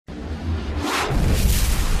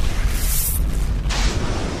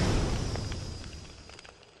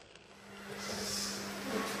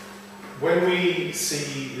when we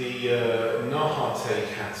see the Nahate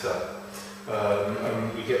kata,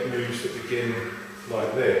 and we get moves that begin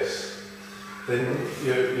like this, then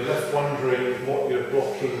you're left wondering what you're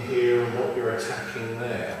blocking here and what you're attacking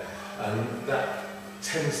there. And that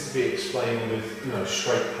tends to be explained with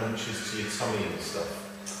straight punches to your tummy and stuff.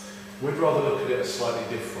 We'd rather look at it a slightly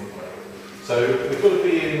different way. So we've got to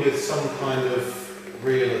be in with some kind of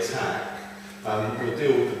real attack. We'll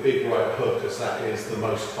deal with the big right hook, as that is the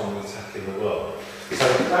most common attack in the world. So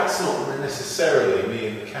that's not necessarily me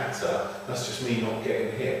in the kata, that's just me not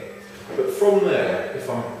getting hit. But from there, if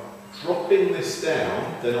I'm dropping this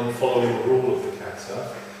down, then I'm following the rule of the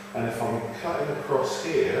kata. And if I'm cutting across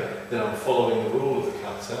here, then I'm following the rule of the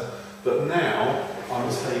kata. But now I'm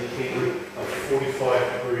taking a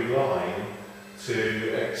 45-degree line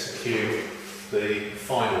to execute the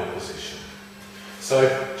final position. So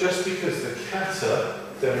just because the kata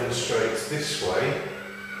demonstrates this way,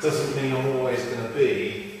 doesn't mean I'm always going to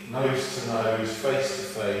be nose to nose, face to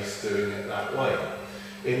face, doing it that way.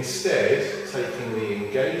 Instead, taking the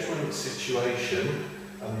engagement situation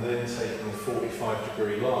and then taking a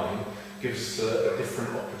 45-degree line gives us a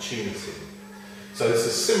different opportunity. So this is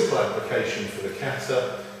a simple application for the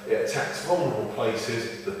kata. It attacks vulnerable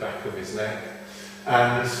places, the back of his neck,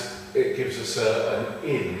 and it gives us an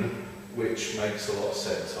in, which makes a lot of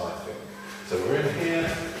sense, I think. So we're in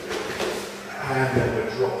here, and then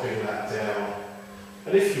we're dropping that down.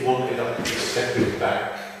 And if you wanted, I could be stepping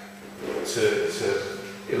back to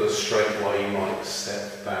illustrate why you might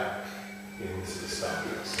step back into the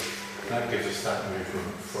stance. That gives us that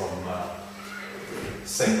movement from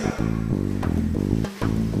seipai.